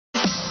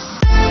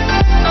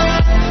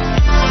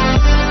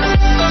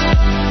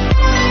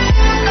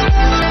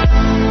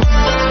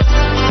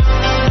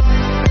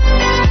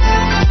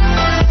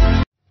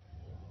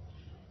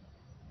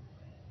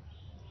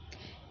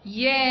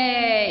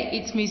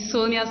it's Miss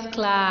Sonia's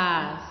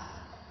class.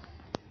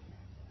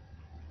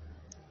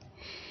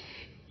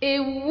 A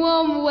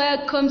warm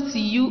welcome to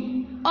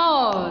you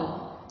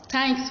all.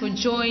 Thanks for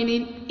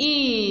joining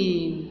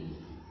in.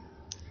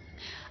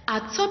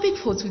 Our topic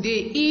for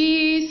today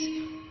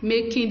is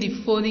making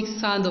the phonic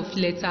sound of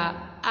letter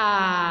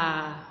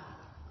R.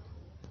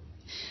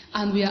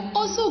 And we are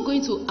also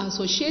going to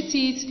associate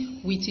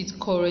it with its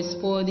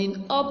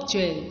corresponding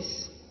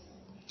objects.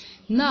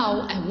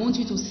 Now, I want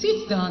you to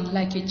sit down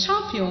like a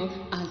champion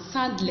and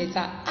sound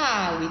letter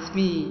R with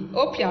me.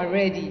 Hope you are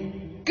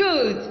ready.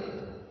 Good.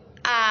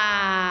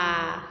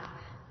 R.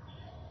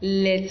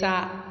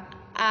 Letter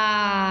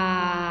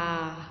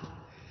R.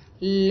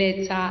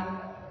 Letter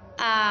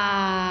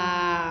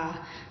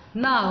R.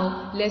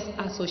 Now, let's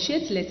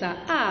associate letter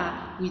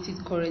R with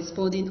its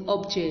corresponding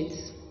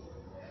objects.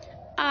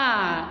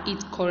 R,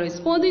 its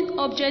corresponding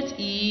object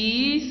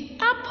is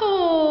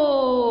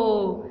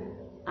apple.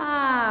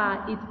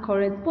 R, its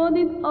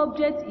corresponding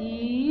object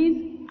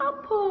is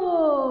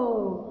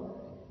apple.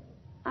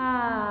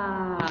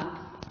 R,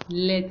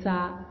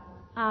 letter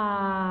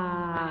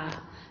R,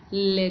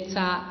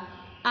 letter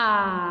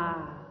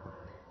R.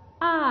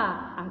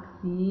 R as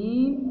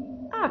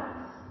in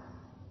act.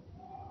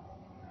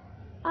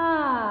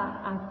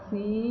 R as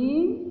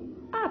in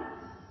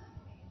act.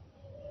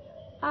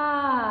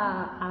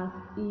 R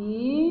as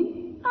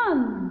in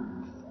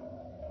ant.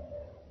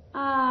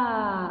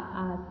 R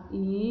as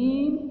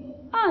in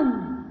ant.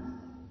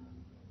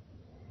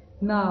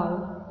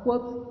 Now,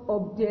 what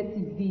object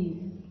is this?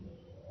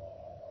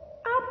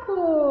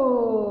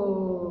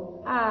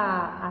 Apple.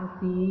 R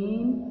as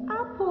in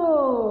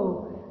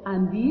apple.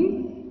 And this?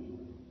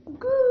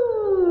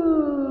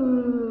 Good.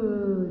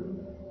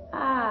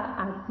 R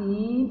as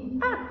in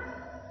act.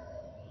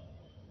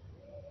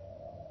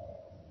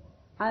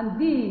 And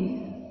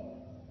this?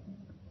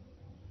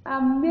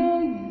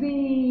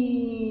 Amazing.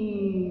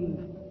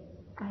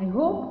 I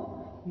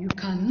hope you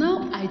can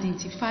now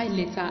identify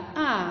letter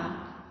R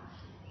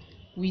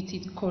with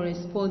its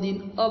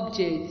corresponding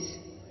object.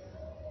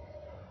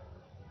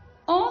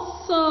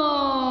 Awesome!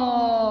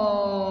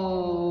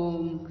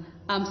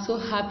 I'm so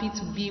happy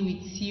to be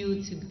with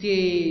you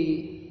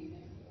today.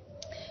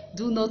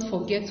 Do not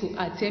forget to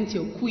attempt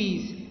your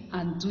quiz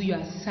and do your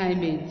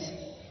assignment.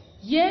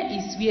 Here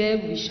is where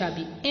we shall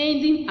be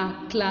ending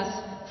our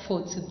class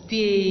for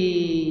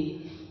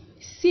today.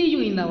 See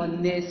you in our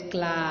next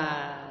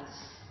class.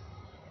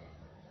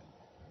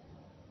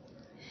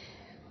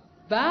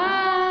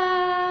 Bye.